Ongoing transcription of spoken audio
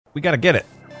We got to get it.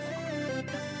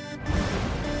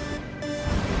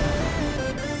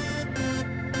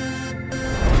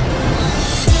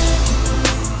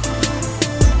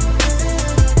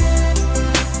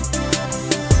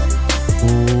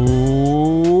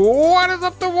 What is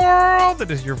up, the world?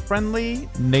 It is your friendly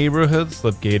neighborhood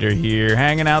Slipgator here,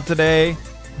 hanging out today,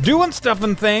 doing stuff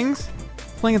and things,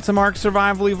 playing some ARK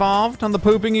Survival Evolved on the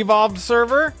Pooping Evolved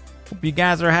server. Hope you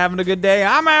guys are having a good day.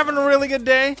 I'm having a really good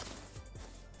day.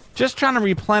 Just trying to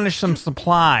replenish some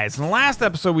supplies. In the last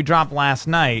episode we dropped last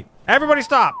night, everybody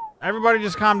stop. Everybody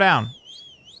just calm down.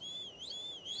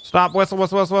 Stop, whistle,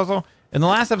 whistle, whistle, whistle. In the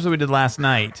last episode we did last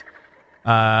night,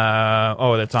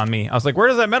 oh, that's on me. I was like, where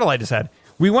is that metal I just had?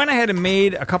 We went ahead and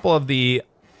made a couple of the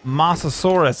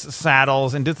Mosasaurus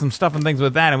saddles and did some stuff and things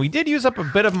with that. And we did use up a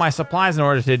bit of my supplies in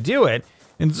order to do it.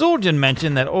 And Zueljin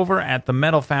mentioned that over at the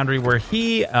metal foundry where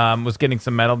he was getting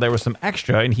some metal, there was some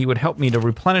extra, and he would help me to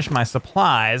replenish my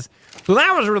supplies. So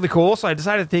that was really cool. So I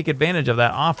decided to take advantage of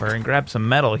that offer and grab some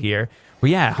metal here.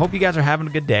 Well, yeah, hope you guys are having a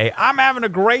good day. I'm having a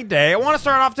great day. I want to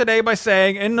start off today by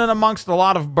saying, in and amongst a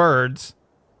lot of birds,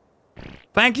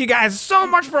 thank you guys so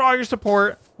much for all your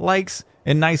support, likes,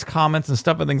 and nice comments and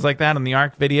stuff and things like that on the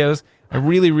ARK videos. I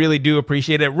really, really do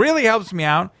appreciate it. It really helps me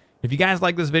out. If you guys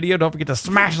like this video, don't forget to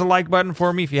smash the like button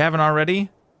for me if you haven't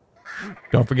already.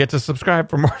 Don't forget to subscribe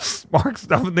for more ARK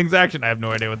stuff and things action. I have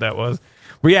no idea what that was.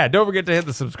 But yeah, don't forget to hit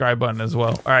the subscribe button as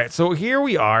well. All right, so here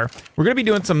we are. We're going to be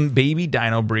doing some baby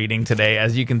dino breeding today,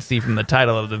 as you can see from the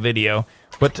title of the video.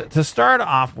 But to start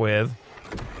off with,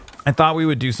 I thought we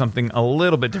would do something a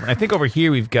little bit different. I think over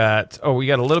here we've got, we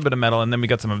got a little bit of metal, and then we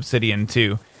got some obsidian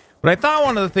too. But I thought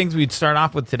one of the things we'd start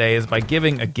off with today is by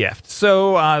giving a gift.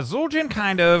 So Zueljin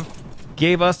kind of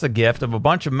gave us a gift of a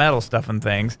bunch of metal stuff and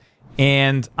things.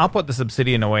 And I'll put this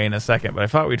obsidian away in a second, but I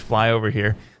thought we'd fly over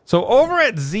here. So over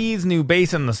at Z's new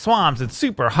base in the swamps, it's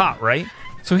super hot, right?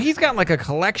 So he's got like a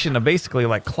collection of basically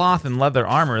like cloth and leather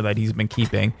armor that he's been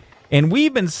keeping. And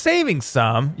we've been saving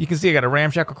some. You can see I got a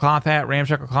ramshackle cloth hat,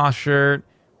 ramshackle cloth shirt,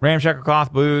 ramshackle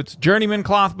cloth boots, journeyman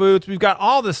cloth boots. We've got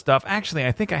all this stuff. Actually,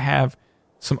 I think I have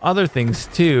some other things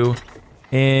too.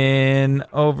 In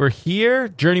over here,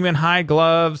 journeyman hide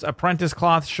gloves, apprentice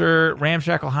cloth shirt,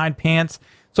 ramshackle hide pants.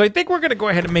 So I think we're going to go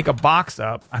ahead and make a box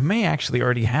up. I may actually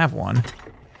already have one.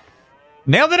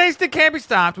 Nailed it, ace, that can't be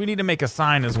stopped. We need to make a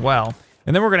sign as well.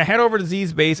 And then we're going to head over to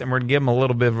Z's base and we're going to give him a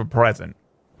little bit of a present.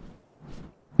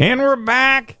 And we're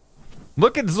back.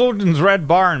 Look at Zueljin's red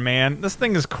barn, man. This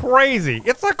thing is crazy.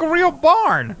 It's like a real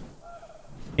barn.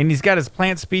 And he's got his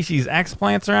plant species X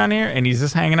plants around here, and he's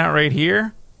just hanging out right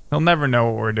here. He'll never know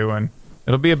what we're doing.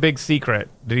 It'll be a big secret.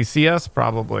 Did he see us?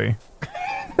 Probably.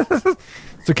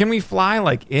 So can we fly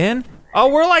like in? Oh,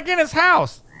 we're like in his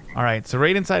house. All right, so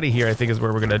right inside of here, I think is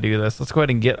where we're going to do this. Let's go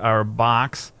ahead and get our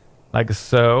box like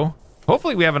so.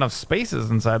 Hopefully we have enough spaces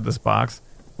inside this box.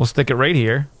 We'll stick it right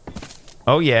here.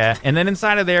 Oh, yeah. And then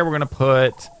inside of there, we're going to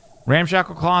put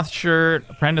ramshackle cloth shirt,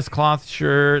 apprentice cloth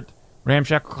shirt,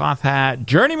 ramshackle cloth hat,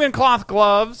 journeyman cloth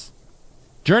gloves,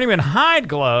 journeyman hide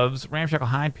gloves, ramshackle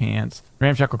hide pants,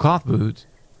 ramshackle cloth boots,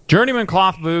 journeyman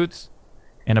cloth boots,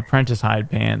 and apprentice hide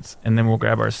pants. And then we'll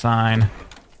grab our sign.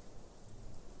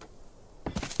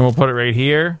 And we'll put it right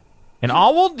here. And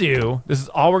all we'll do, this is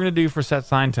all we're going to do for set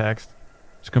sign text.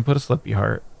 Just going to put a Slippy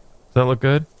heart. Does that look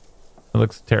good? It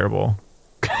looks terrible.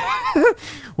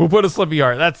 We'll put a Slippy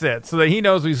heart. That's it. So that he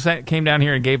knows we came down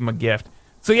here and gave him a gift.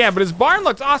 So yeah, but his barn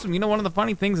looks awesome. You know, one of the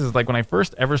funny things is like when I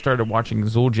first ever started watching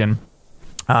Zueljin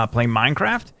playing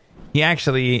Minecraft, he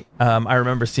actually, I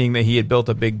remember seeing that he had built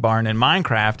a big barn in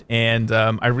Minecraft, and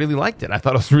I really liked it. I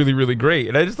thought it was really, really great.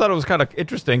 And I just thought it was kind of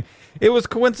interesting. It was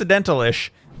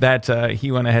coincidental-ish that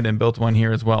he went ahead and built one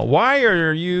here as well. Why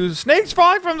are you snakes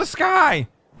falling from the sky?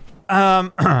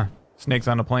 Snakes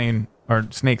on a plane, or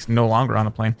snakes no longer on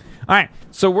a plane. All right,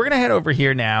 so we're going to head over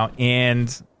here now,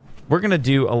 and we're going to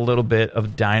do a little bit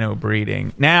of dino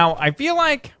breeding. Now, I feel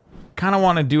like kind of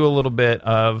want to do a little bit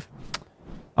of,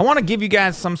 I want to give you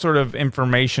guys some sort of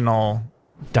informational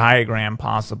diagram,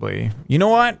 possibly. You know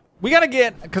what? We got to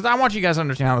get, because I want you guys to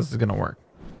understand how this is going to work.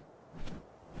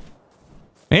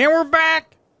 And we're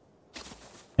back.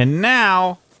 And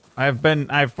now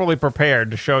I've fully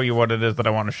prepared to show you what it is that I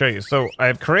want to show you. So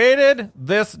I've created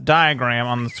this diagram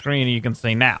on the screen you can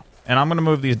see now. And I'm going to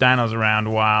move these dinos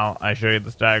around while I show you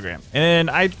this diagram. And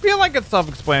I feel like it's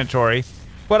self-explanatory,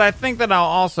 but I think that I'll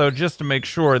also, just to make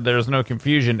sure there's no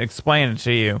confusion, explain it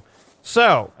to you.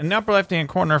 So, in the upper left-hand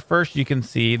corner, first you can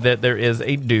see that there is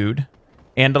a dude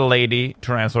and a lady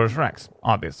Tyrannosaurus Rex,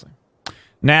 obviously.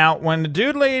 Now, when the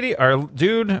dude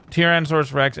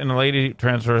Tyrannosaurus Rex and the lady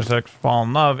Tyrannosaurus Rex fall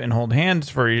in love and hold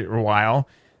hands for a while,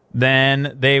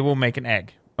 then they will make an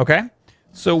egg. Okay?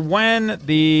 So when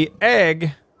the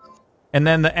egg, and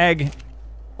then the egg,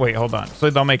 wait, hold on. So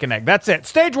they'll make an egg. That's it.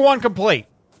 Stage 1 complete.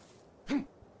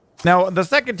 Now, the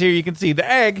second tier, you can see the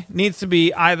egg needs to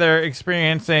be either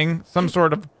experiencing some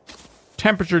sort of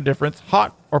temperature difference,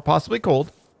 hot or possibly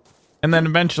cold. And then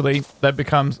eventually that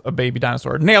becomes a baby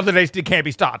dinosaur. Nailed it, HD, can't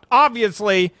be stopped.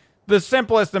 Obviously, the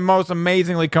simplest and most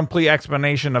amazingly complete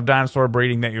explanation of dinosaur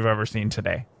breeding that you've ever seen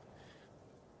today.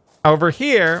 Over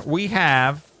here, we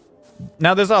have...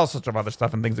 Now, there's all sorts of other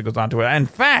stuff and things that goes on to it. In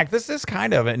fact, this is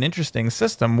kind of an interesting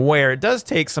system where it does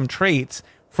take some traits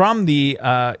from the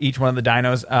each one of the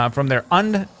dinos, from their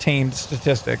untamed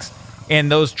statistics,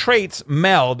 and those traits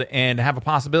meld and have a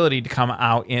possibility to come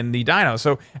out in the dino.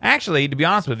 So, actually, to be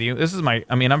honest with you, this is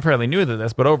I'm fairly new to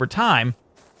this, but over time,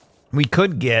 we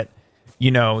could get,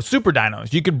 super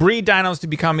dinos. You could breed dinos to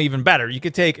become even better. You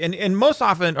could take, and most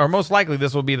often, or most likely,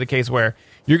 this will be the case where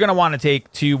you're going to want to take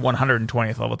 2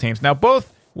 120th level teams. Now,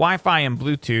 both Wi-Fi and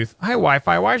Bluetooth. Hi,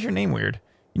 Wi-Fi. Why is your name weird?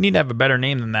 You need to have a better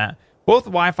name than that. Both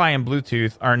Wi-Fi and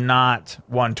Bluetooth are not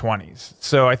 120s.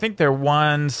 So I think they're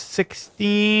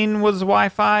 116 was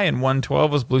Wi-Fi and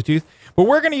 112 was Bluetooth. But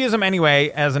we're going to use them anyway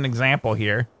as an example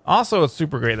here. Also, it's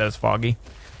super great that it's foggy.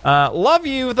 Love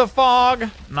you, the fog.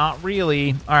 Not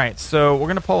really. All right, so we're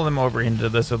going to pull them over into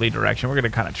this elite direction. We're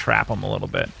going to kind of trap them a little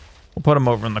bit. We'll put them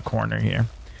over in the corner here.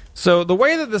 So the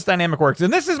way that this dynamic works,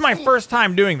 and this is my first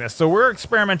time doing this, so we're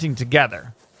experimenting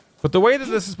together. But the way that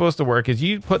this is supposed to work is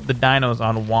you put the dinos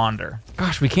on wander.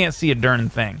 Gosh, we can't see a darn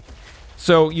thing.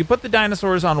 So you put the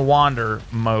dinosaurs on wander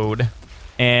mode,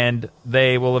 and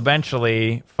they will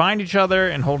eventually find each other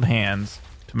and hold hands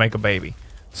to make a baby.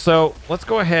 So let's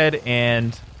go ahead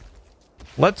and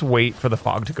let's wait for the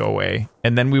fog to go away,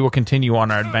 and then we will continue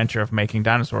on our adventure of making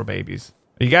dinosaur babies.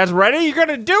 Are you guys ready? You're going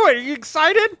to do it. Are you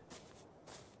excited?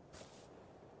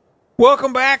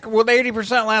 Welcome back with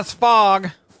 80% less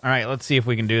fog. All right, let's see if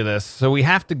we can do this. So we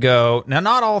have to go... Now,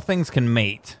 not all things can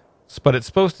mate, but it's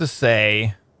supposed to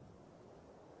say...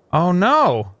 Oh,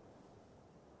 no.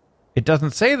 It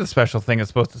doesn't say the special thing it's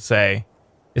supposed to say.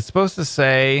 It's supposed to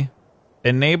say,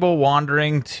 enable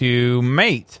wandering to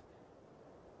mate.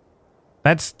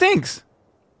 That stinks.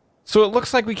 So it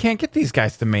looks like we can't get these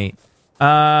guys to mate.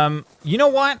 You know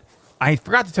what? I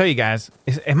forgot to tell you guys.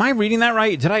 Am I reading that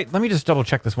right? Let me just double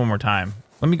check this one more time.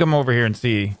 Let me come over here and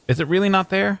see. Is it really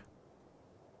not there?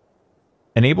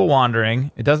 Enable wandering.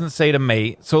 It doesn't say to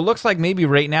mate. So it looks like maybe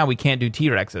right now we can't do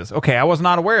T-Rexes. Okay, I was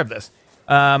not aware of this.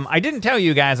 I didn't tell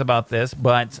you guys about this,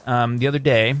 but the other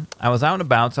day, I was out and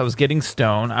about, so I was getting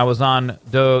stone. I was on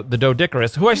the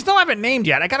Dodicarus, who I still haven't named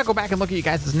yet. I gotta go back and look at you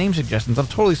guys' name suggestions. I'm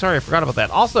totally sorry, I forgot about that.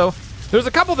 Also, there's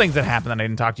a couple things that happened that I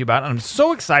didn't talk to you about, and I'm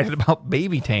so excited about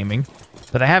baby taming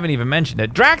that I haven't even mentioned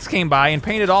it. Draax came by and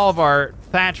painted all of our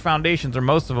thatch foundations, or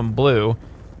most of them, blue.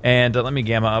 And let me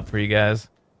gamma up for you guys.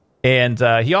 And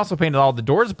he also painted all the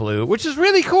doors blue, which is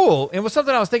really cool. It was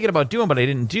something I was thinking about doing, but I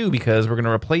didn't do because we're going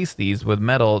to replace these with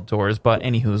metal doors. But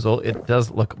anyhoozle, it does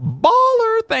look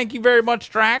baller. Thank you very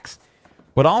much, Draax.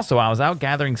 But also, I was out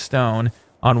gathering stone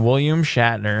on William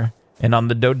Shatner and on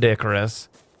the Dodicarus.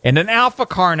 And an Alpha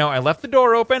Carno. I left the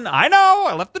door open. I know,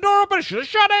 I left the door open. I should have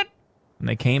shut it. And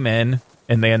they came in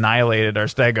and they annihilated our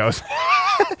stegos.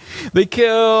 They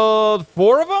killed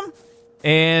 4 of them.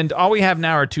 And all we have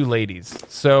now are 2 ladies.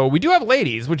 So we do have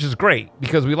ladies, which is great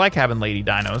because we like having lady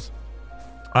dinos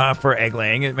for egg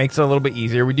laying. It makes it a little bit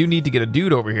easier. We do need to get a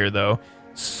dude over here, though.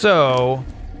 So,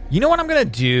 you know what I'm going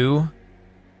to do?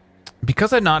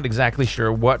 Because I'm not exactly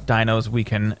sure what dinos we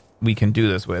can do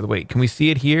this with. Wait, can we see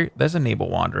it here? There's enable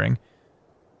wandering.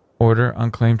 Order,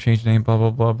 unclaimed, change name, blah, blah,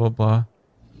 blah, blah, blah.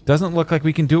 Doesn't look like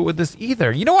we can do it with this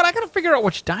either. You know what? I got to figure out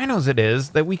which dinos it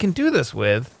is that we can do this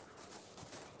with.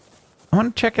 I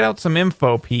want to check out some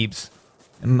info, peeps.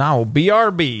 And now,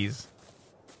 BRBs.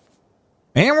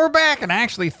 And we're back, and I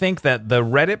actually think that the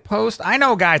Reddit post... I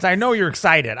know, guys, I know you're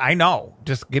excited. I know.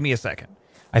 Just give me a second.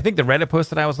 I think the Reddit post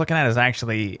that I was looking at is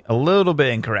actually a little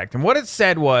bit incorrect. And what it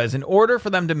said was, in order for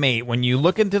them to mate, when you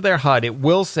look into their HUD, it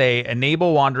will say,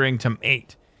 enable wandering to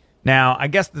mate. Now, I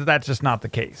guess that's just not the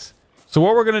case. So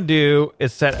what we're going to do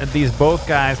is set these both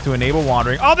guys to enable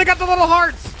wandering. Oh, they got the little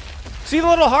hearts! See the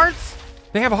little hearts?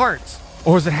 They have hearts.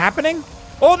 Oh, is it happening?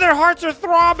 Oh, their hearts are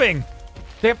throbbing.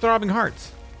 They have throbbing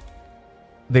hearts.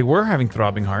 They were having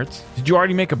throbbing hearts. Did you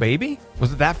already make a baby?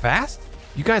 Was it that fast?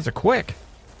 You guys are quick.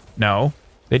 No,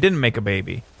 they didn't make a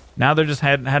baby. Now they're just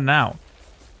heading out.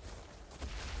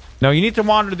 No, you need to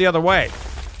wander the other way.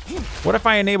 What if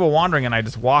I enable wandering and I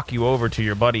just walk you over to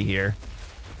your buddy here?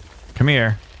 Come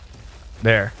here.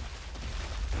 There.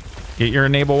 Get your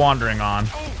enable wandering on.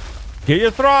 Get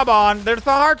your throb on. There's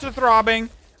the hearts are throbbing.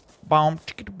 Oh,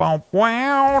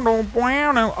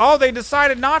 they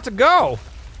decided not to go.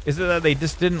 Is it that they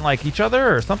just didn't like each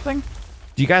other or something?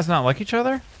 Do you guys not like each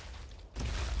other?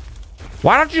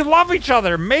 Why don't you love each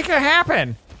other? Make it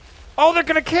happen. Oh, they're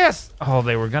gonna kiss. Oh,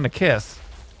 they were gonna kiss.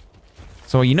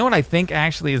 So you know what I think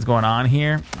actually is going on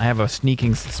here? I have a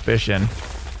sneaking suspicion.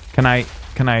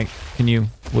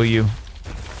 Will you?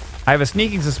 I have a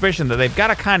sneaking suspicion that they've got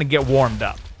to kind of get warmed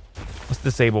up. Let's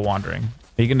disable wandering.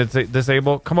 Are you gonna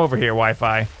disable? Come over here,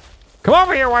 Wi-Fi. Come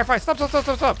over here, Wi-Fi. Stop.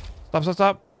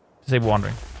 Disable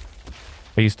wandering.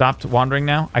 Are you stopped wandering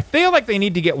now? I feel like they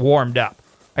need to get warmed up.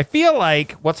 I feel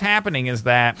like what's happening is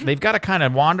that they've got to kind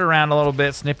of wander around a little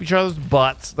bit, sniff each other's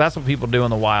butts. That's what people do in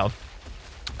the wild.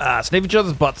 Sniff each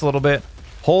other's butts a little bit,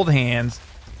 hold hands,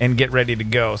 and get ready to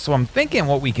go. So I'm thinking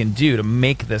what we can do to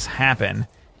make this happen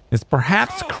is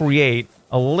perhaps create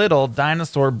a little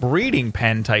dinosaur breeding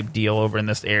pen type deal over in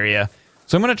this area.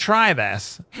 So I'm going to try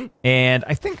this. And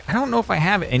I don't know if I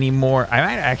have any more. I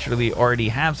might actually already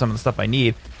have some of the stuff I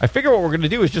need. I figure what we're going to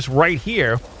do is just right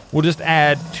here, we'll just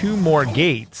add 2 more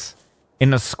gates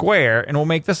in a square, and we'll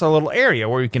make this a little area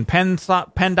where we can pen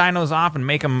dinos off and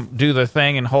make them do their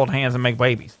thing and hold hands and make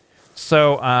babies.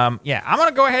 So, yeah, I'm going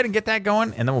to go ahead and get that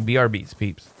going, and then we'll BRBs,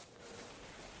 peeps.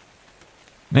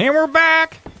 And we're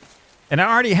back. And I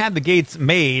already had the gates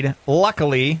made.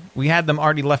 Luckily, we had them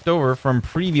already left over from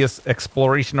previous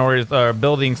exploration or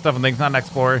building stuff and things. Not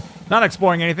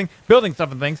exploring anything. Building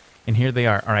stuff and things. And here they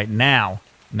are. All right, now,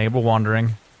 enable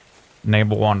wandering.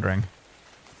 Enable wandering.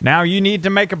 Now you need to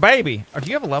make a baby. Oh, do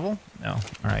you have a level? No. All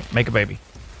right, make a baby.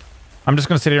 I'm just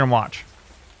going to sit here and watch.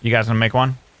 You guys going to make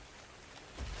one?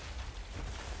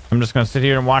 I'm just going to sit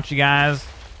here and watch you guys.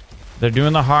 They're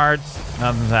doing the hearts.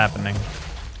 Nothing's happening.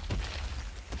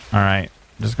 All right.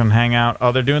 Just going to hang out.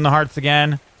 Oh, they're doing the hearts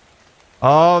again.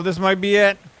 Oh, this might be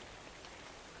it.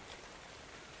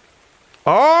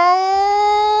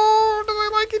 Oh, do they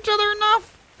like each other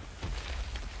enough?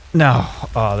 No.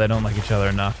 Oh, they don't like each other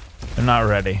enough. They're not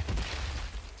ready.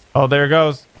 Oh, there it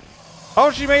goes.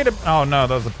 Oh, she made a... Oh, no,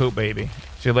 that was a poop baby.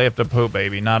 She left a poop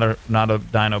baby, not a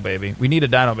dino baby. We need a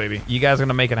dino baby. You guys going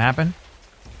to make it happen?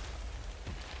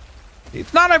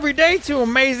 It's not every day 2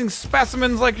 amazing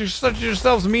specimens like such as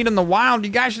yourselves meet in the wild. You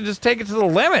guys should just take it to the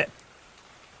limit.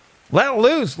 Let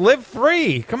loose. Live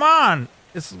free. Come on.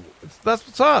 That's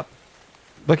what's up.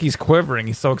 Look, he's quivering.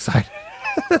 He's so excited.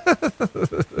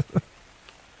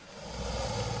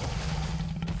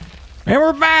 And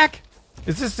we're back.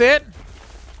 Is this it?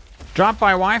 Drop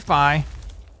by Wi-Fi.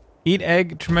 Eat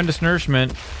egg, tremendous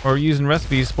nourishment, or using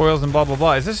recipes, spoils, and blah, blah,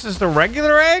 blah. Is this just a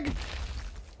regular egg?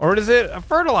 Or is it a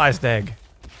fertilized egg?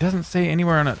 It doesn't say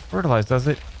anywhere on it fertilized, does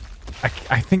it?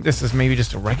 I think this is maybe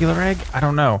just a regular egg. I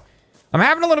don't know. I'm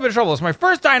having a little bit of trouble. It's my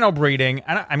first dino breeding.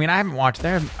 I mean, I haven't watched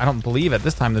there. I don't believe at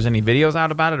this time there's any videos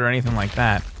out about it or anything like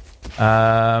that.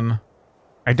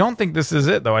 I don't think this is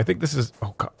it, though. I think this is...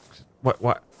 Oh, God.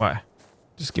 What?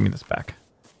 Just give me this back.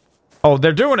 Oh,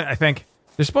 they're doing it, I think.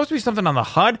 There's supposed to be something on the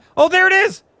HUD. Oh, there it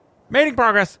is! Mating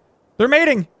progress. They're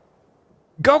mating.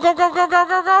 Go, go, go, go, go,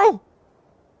 go, go!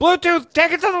 Bluetooth,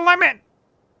 take it to the limit!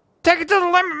 Take it to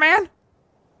the limit, man!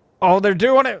 Oh, they're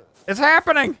doing it. It's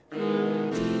happening.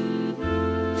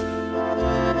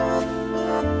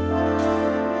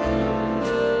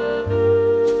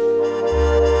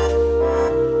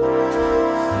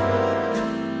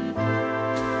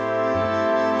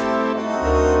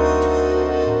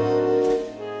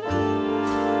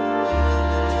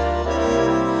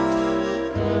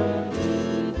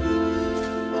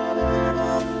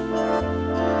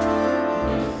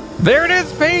 There it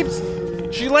is, peeps!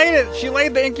 She laid it. She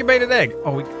laid the incubated egg.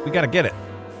 Oh, we gotta get it.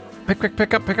 Pick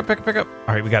up.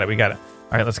 All right, we got it. All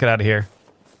right, let's get out of here.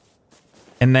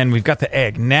 And then we've got the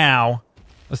egg. Now,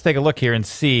 let's take a look here and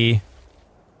see.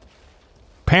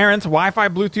 Parents, Wi-Fi,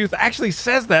 Bluetooth actually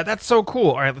says that. That's so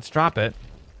cool. All right, let's drop it.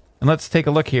 And let's take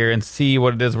a look here and see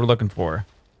what it is we're looking for.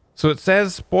 So it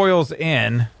says spoils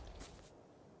in.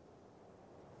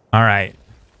 All right.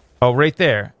 Oh, right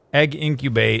there. Egg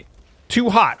incubate. Too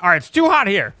hot. All right, it's too hot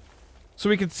here. So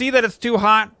we can see that it's too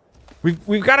hot.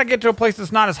 We've got to get to a place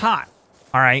that's not as hot.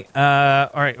 All right.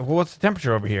 Well, what's the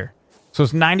temperature over here? So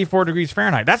it's 94 degrees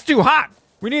Fahrenheit. That's too hot.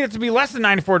 We need it to be less than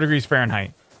 94 degrees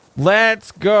Fahrenheit.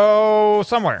 Let's go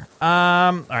somewhere.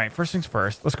 All right, first things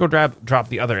first. Let's go drop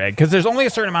the other egg, because there's only a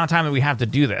certain amount of time that we have to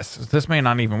do this. So this may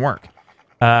not even work.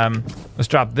 Let's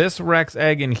drop this Rex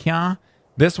egg in here.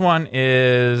 This one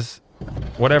is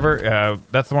whatever.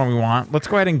 That's the one we want. Let's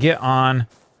go ahead and get on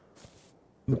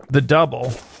the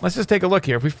double. Let's just take a look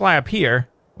here. If we fly up here,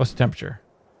 what's the temperature?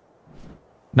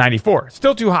 94.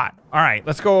 Still too hot. All right,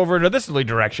 let's go over to this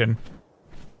direction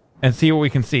and see what we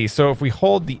can see. So if we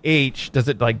hold the H, does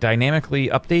it like dynamically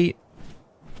update?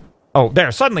 Oh,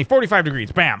 there. Suddenly 45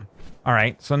 degrees. Bam. All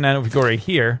right. So then if we go right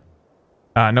here.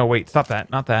 No, wait. Stop that.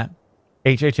 Not that.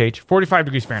 H. 45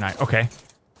 degrees Fahrenheit. Okay.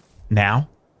 Now,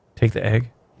 take the egg.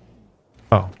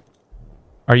 Oh.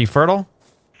 Are you fertile?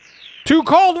 Too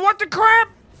cold. What the crap?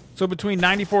 So between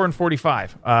 94 and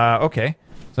 45. Okay.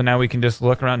 So now we can just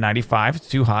look around. 95. It's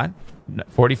too hot.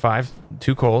 45.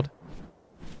 Too cold.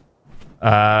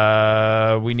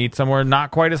 We need somewhere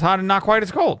not quite as hot and not quite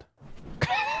as cold.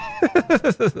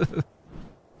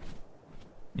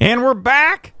 And we're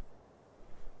back.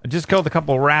 I just killed a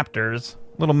couple raptors.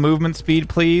 Little movement speed,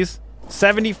 please.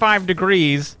 75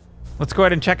 degrees. Let's go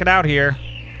ahead and check it out here.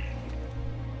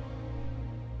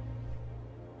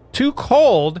 Too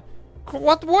cold?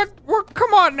 What?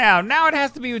 Come on now. Now it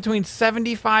has to be between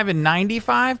 75 and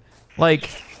 95? Like,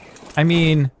 I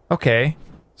mean, okay.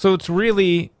 So it's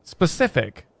really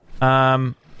specific.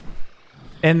 All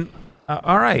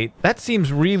right. That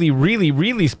seems really, really,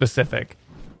 really specific.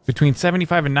 Between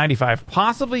 75 and 95.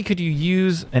 Possibly could you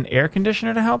use an air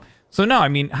conditioner to help? So no, I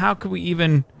mean, how could we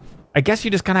even... I guess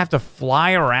you just kind of have to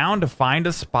fly around to find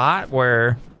a spot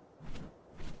where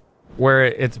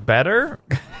it's better.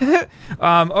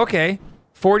 Okay.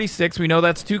 46, we know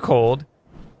that's too cold.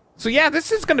 So yeah,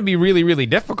 this is going to be really, really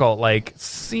difficult. Like,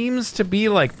 seems to be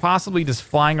like possibly just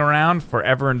flying around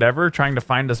forever and ever trying to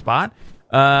find a spot.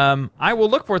 I will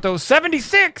look for it though.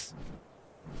 76!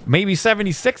 Maybe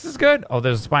 76 is good? Oh,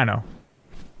 there's a Spino.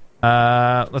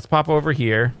 Let's pop over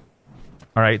here.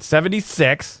 All right,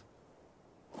 76.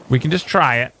 We can just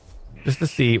try it. Just to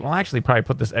see. Well, actually, probably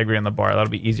put this egg right on the bar. That'll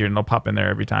be easier, and they'll pop in there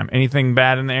every time. Anything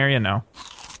bad in the area? No.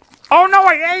 Oh, no,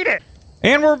 I ate it!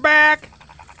 And we're back!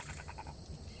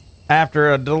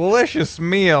 After a delicious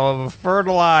meal of a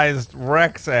fertilized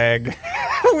Rex egg,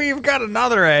 we've got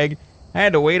another egg. I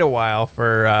had to wait a while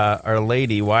for our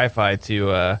lady Wi-Fi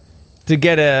to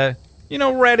get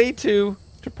ready to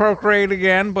procreate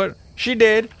again, but she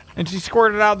did, and she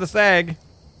squirted out this egg,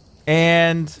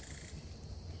 and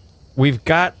we've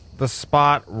got the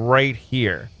spot right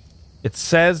here. It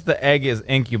says the egg is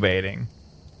incubating,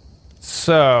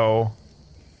 so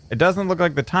it doesn't look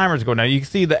like the timer's going. Now you can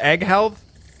see the egg health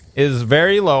is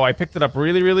very low. I picked it up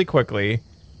really, really quickly.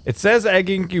 It says egg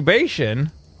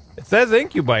incubation. It says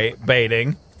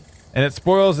incubating, and it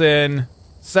spoils in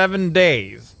 7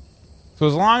 days. So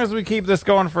as long as we keep this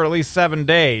going for at least 7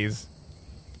 days,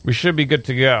 we should be good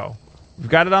to go. We've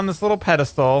got it on this little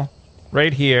pedestal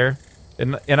right here.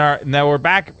 Now we're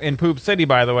back in Poop City,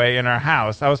 by the way, in our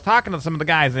house. I was talking to some of the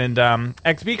guys, and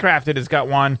xBCrafted has got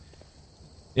one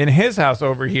in his house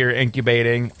over here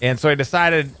incubating, and so I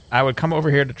decided I would come over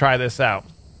here to try this out.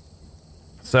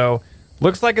 So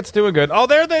looks like it's doing good. Oh,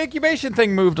 there the incubation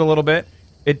thing moved a little bit.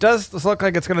 It does look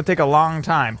like it's going to take a long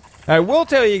time. I will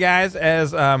tell you guys,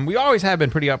 as we always have been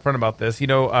pretty upfront about this,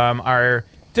 our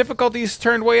difficulties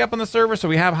turned way up on the server, so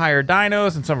we have higher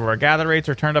dinos, and some of our gather rates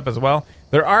are turned up as well.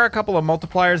 There are a couple of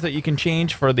multipliers that you can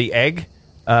change for the egg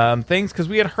things, because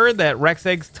we had heard that Rex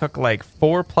eggs took like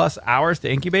 4+ hours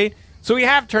to incubate, so we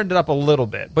have turned it up a little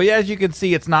bit. But as you can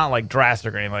see, it's not like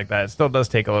drastic or anything like that. It still does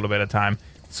take a little bit of time.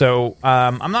 So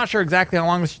I'm not sure exactly how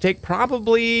long this should take.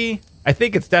 Probably, I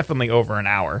think it's definitely over an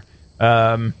hour.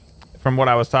 From what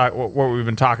what we've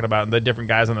been talking about, and the different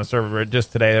guys on the server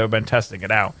just today that have been testing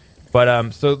it out.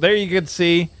 But so there you can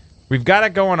see, we've got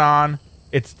it going on.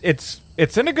 It's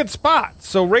in a good spot.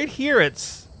 So right here,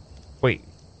 wait.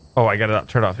 Oh, I got it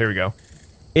turned off. Here we go.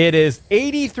 It is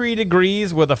 83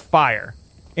 degrees with a fire.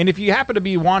 And if you happen to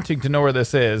be wanting to know where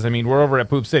this is, I mean, we're over at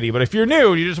Poop City. But if you're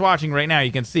new and you're just watching right now,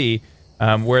 you can see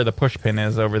where the push pin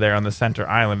is over there on the center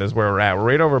island is where we're at. We're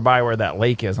right over by where that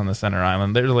lake is on the center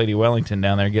island. There's Lady Wellington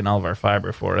down there getting all of our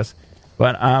fiber for us.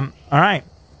 But, all right.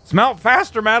 Smelt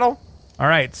faster, metal. All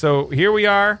right, so here we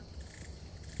are.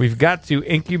 We've got to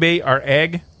incubate our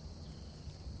egg.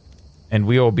 And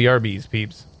we will BRBs,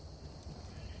 peeps.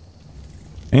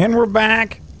 And we're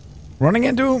back. Running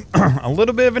into a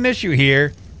little bit of an issue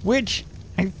here, which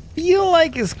I feel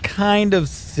like is kind of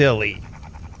silly.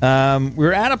 We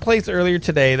were at a place earlier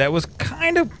today that was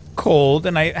kind of cold,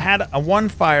 and I had one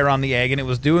fire on the egg, and it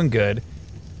was doing good.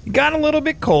 It got a little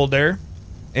bit colder,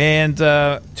 and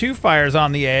 2 fires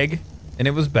on the egg, and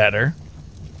it was better.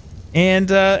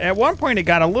 And at one point, it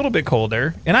got a little bit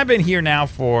colder, and I've been here now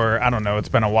for, I don't know, it's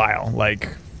been a while, like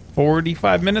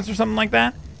 45 minutes or something like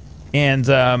that.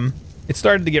 And it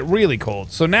started to get really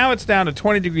cold. So now it's down to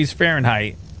 20 degrees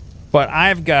Fahrenheit, But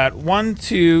I've got 1,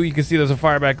 2, you can see there's a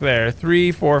fire back there,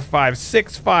 3, 4, 5,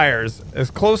 6 fires, as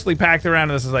closely packed around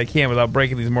this as I can without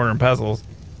breaking these mortar and pestles.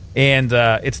 And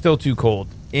it's still too cold.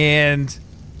 And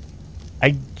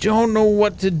I don't know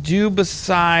what to do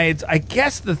besides, I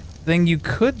guess the thing you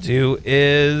could do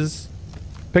is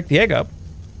pick the egg up.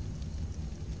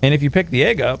 And if you pick the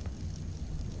egg up,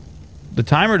 the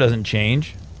timer doesn't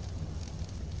change.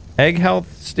 Egg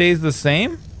health stays the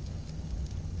same?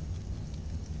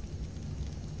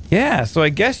 Yeah, so I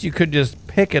guess you could just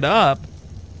pick it up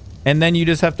and then you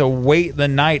just have to wait the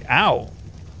night out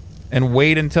and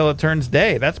wait until it turns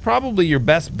day. That's probably your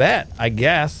best bet, I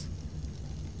guess.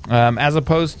 As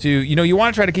opposed to, you know, you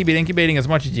want to try to keep it incubating as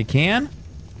much as you can.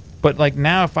 But like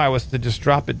now if I was to just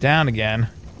drop it down again,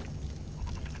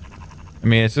 I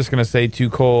mean, it's just going to say too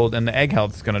cold and the egg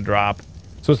health is going to drop.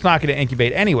 So it's not going to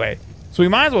incubate anyway. So we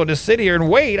might as well just sit here and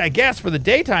wait, I guess, for the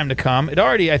daytime to come. It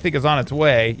already, I think, is on its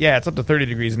way. Yeah, it's up to 30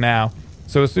 degrees now.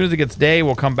 So as soon as it gets day,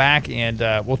 we'll come back and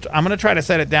I'm going to try to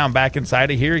set it down back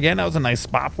inside of here again. That was a nice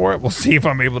spot for it. We'll see if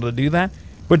I'm able to do that.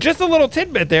 But just a little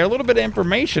tidbit there, a little bit of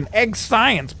information. Egg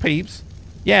science, peeps.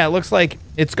 Yeah, it looks like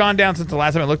it's gone down since the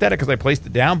last time I looked at it because I placed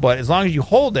it down. But as long as you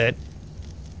hold it,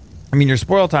 I mean, your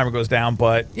spoil timer goes down,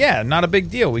 but yeah, not a big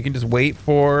deal. We can just wait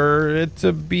for it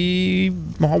to be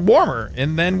warmer,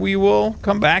 and then we will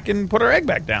come back and put our egg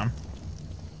back down.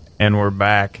 And we're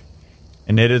back.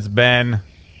 And it has been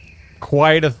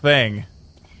quite a thing.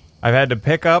 I've had to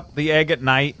pick up the egg at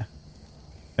night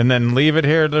and then leave it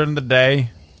here during the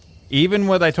day. Even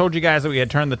with, I told you guys that we had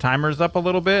turned the timers up a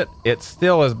little bit, it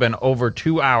still has been over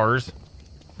 2 hours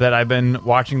that I've been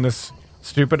watching this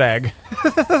stupid egg.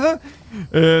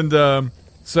 And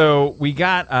so we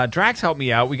got Draax helped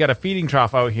me out. We got a feeding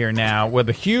trough out here now with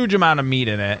a huge amount of meat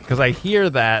in it because I hear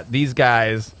that these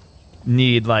guys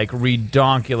need like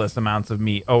redonkulous amounts of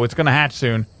meat. Oh, it's gonna hatch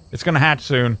soon. It's gonna hatch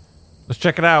soon. Let's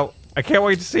check it out. I can't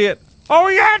wait to see it. Oh,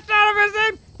 he hatched out of his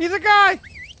name. He's a guy.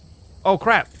 Oh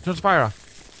crap! Turn the fire off.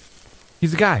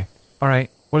 He's a guy. All right.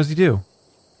 What does he do?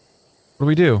 What do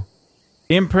we do?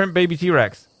 Imprint baby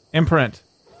T-Rex. Imprint.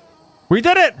 We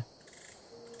did it!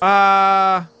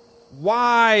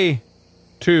 Why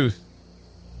tooth?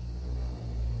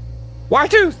 Why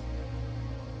tooth?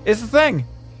 It's the thing.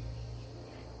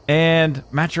 And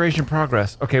maturation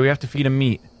progress. Okay, we have to feed him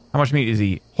meat. How much meat does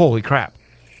he eat? Holy crap.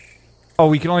 Oh,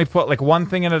 we can only put like one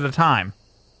thing in at a time.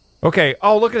 Okay.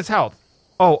 Oh, look at his health.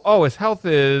 Oh, his health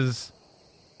is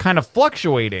kind of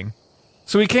fluctuating.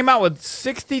 So he came out with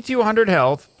 6,200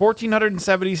 health,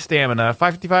 1,470 stamina,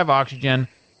 555 oxygen,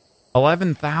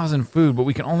 11,000 food, but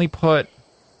we can only put...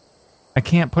 I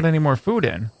can't put any more food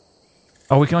in.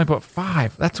 Oh, we can only put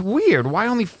 5. That's weird. Why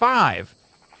only 5?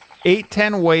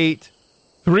 810 weight,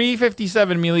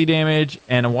 357 melee damage,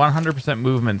 and 100%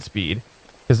 movement speed.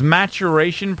 His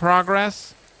maturation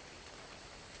progress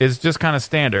is just kind of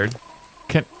standard.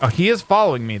 Oh, he is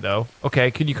following me, though.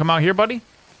 Okay, can you come out here, buddy?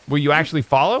 Will you actually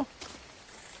follow?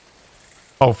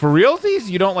 Oh, for realsies?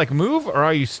 You don't, like, move? Or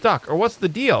are you stuck? Or what's the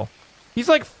deal? He's,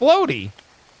 like, floaty.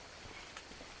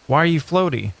 Why are you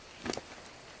floaty?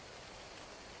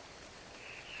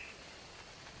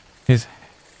 His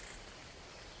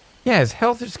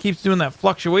health just keeps doing that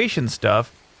fluctuation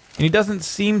stuff. And he doesn't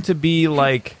seem to be,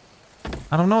 like...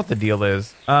 I don't know what the deal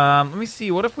is. Let me see.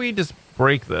 What if we just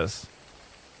break this?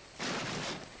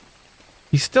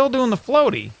 He's still doing the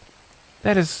floaty.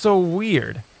 That is so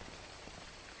weird.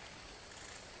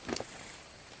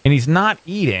 And he's not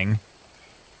eating.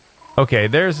 Okay,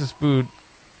 there's his food.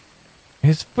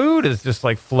 His food is just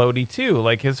like floaty too.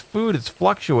 Like his food is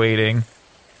fluctuating,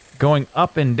 going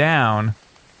up and down.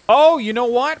 Oh, you know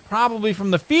what? Probably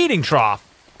from the feeding trough.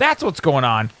 That's what's going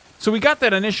on. So we got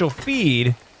that initial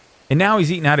feed, and now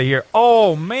he's eating out of here.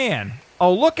 Oh, man.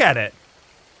 Oh, look at it.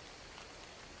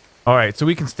 All right, so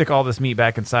we can stick all this meat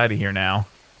back inside of here now.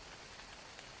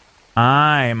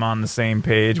 I'm on the same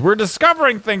page. We're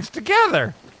discovering things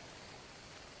together.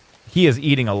 He is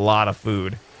eating a lot of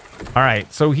food. All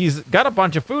right, so he's got a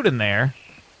bunch of food in there,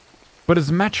 but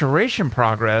his maturation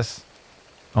progress...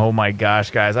 Oh my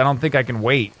gosh, guys, I don't think I can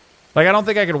wait. Like, I don't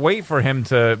think I could wait for him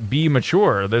to be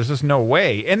mature. There's just no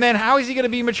way. And then how is he going to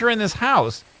be mature in this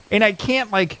house? And I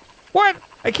can't, like... What?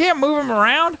 I can't move him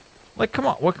around? Like, come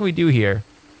on, what can we do here?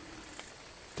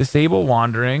 Disable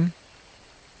wandering.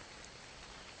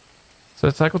 So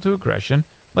it's cycle to aggression.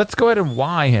 Let's go ahead and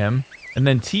Y him, and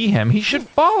then T him. He should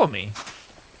follow me.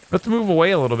 Let's move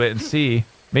away a little bit and see.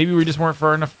 Maybe we just weren't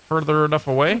further enough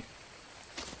away.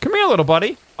 Come here, little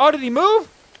buddy. Oh, did he move?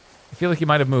 I feel like he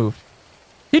might have moved.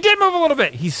 He did move a little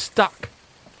bit. He's stuck.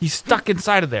 He's stuck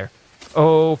inside of there.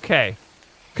 Okay.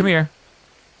 Come here.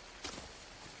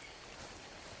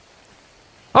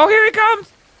 Oh, here he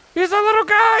comes. He's a little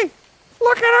guy.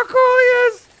 Look at how cool he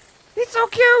is. He's so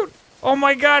cute. Oh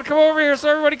my God, come over here so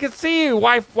everybody can see you.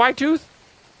 Y-Tooth?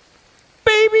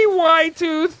 Baby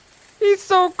Y-Tooth. He's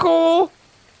so cool.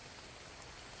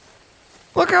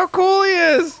 Look how cool he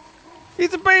is.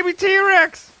 He's a baby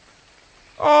T-Rex.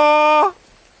 Oh,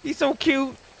 he's so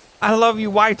cute. I love you,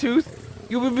 Y-Tooth.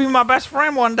 You will be my best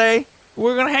friend one day.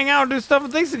 We're going to hang out and do stuff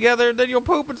and things together. Then you'll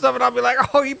poop and stuff, and I'll be like,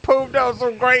 oh, he pooped. That was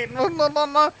so great. And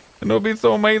it'll be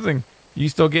so amazing. You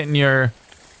still getting your...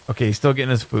 Okay, he's still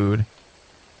getting his food.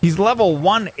 He's level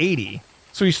 180.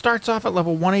 So he starts off at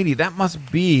level 180. That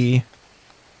must be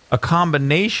a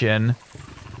combination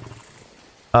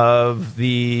of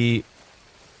the...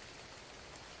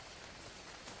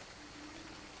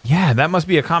 Yeah, that must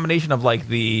be a combination of, like,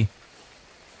 the...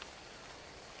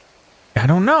 I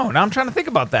don't know. Now I'm trying to think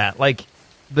about that. Like,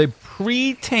 the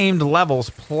pre-tamed levels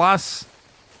plus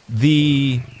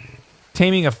the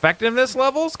taming effectiveness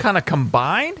levels kind of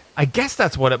combined? I guess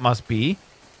that's what it must be.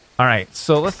 All right,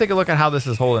 so let's take a look at how this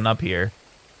is holding up here.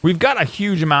 We've got a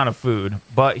huge amount of food,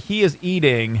 but he is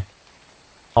eating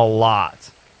a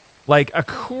lot. Like, a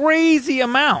crazy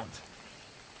amount.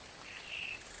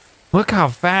 Look how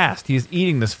fast he's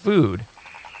eating this food.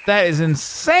 That is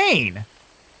insane.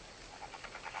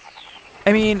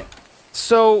 I mean,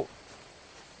 so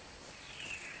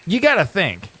you got to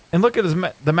think. And look at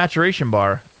the maturation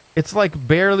bar. It's like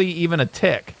barely even a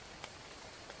tick.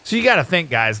 So you got to think,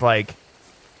 guys, like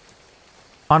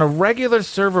on a regular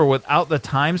server without the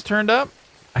times turned up,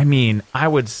 I mean, I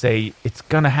would say it's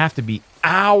going to have to be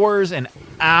hours and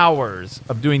hours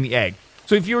of doing the egg.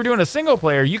 So if you were doing a single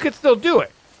player, you could still do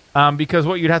it. Because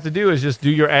what you'd have to do is just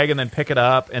do your egg and then pick it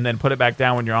up and then put it back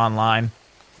down when you're online.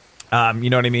 You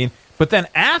know what I mean? But then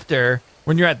after,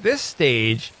 when you're at this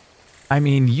stage, I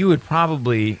mean, you would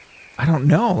probably, I don't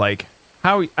know, like,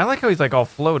 I like how he's like all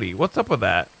floaty. What's up with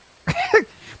that?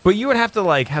 But you would have to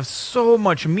like have so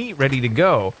much meat ready to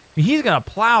go. I mean, he's going to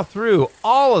plow through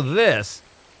all of this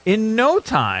in no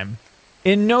time.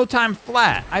 In no time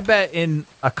flat. I bet in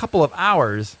a couple of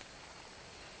hours,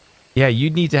 yeah,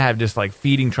 you'd need to have just like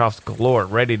feeding troughs galore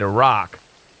ready to rock.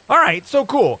 All right, so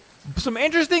cool. Some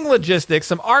interesting logistics,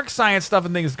 some ARK science stuff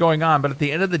and things going on, but at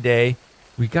the end of the day,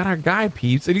 we got our guy,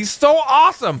 Peeps, and he's so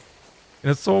awesome.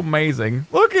 And it's so amazing.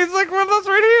 Look, he's like with us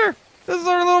right here. This is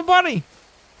our little bunny.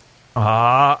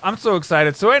 I'm so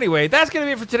excited. So anyway, that's going to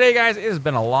be it for today, guys. It has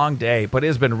been a long day, but it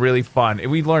has been really fun. And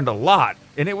we learned a lot.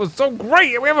 And it was so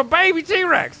great. We have a baby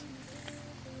T-Rex.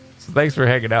 So thanks for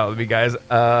hanging out with me, guys.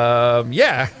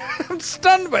 Yeah, I'm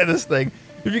stunned by this thing.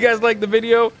 If you guys like the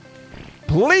video,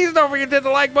 please don't forget to hit the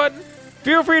like button.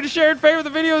 Feel free to share and favorite the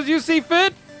videos you see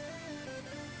fit.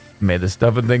 May the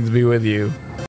stuff and things be with you.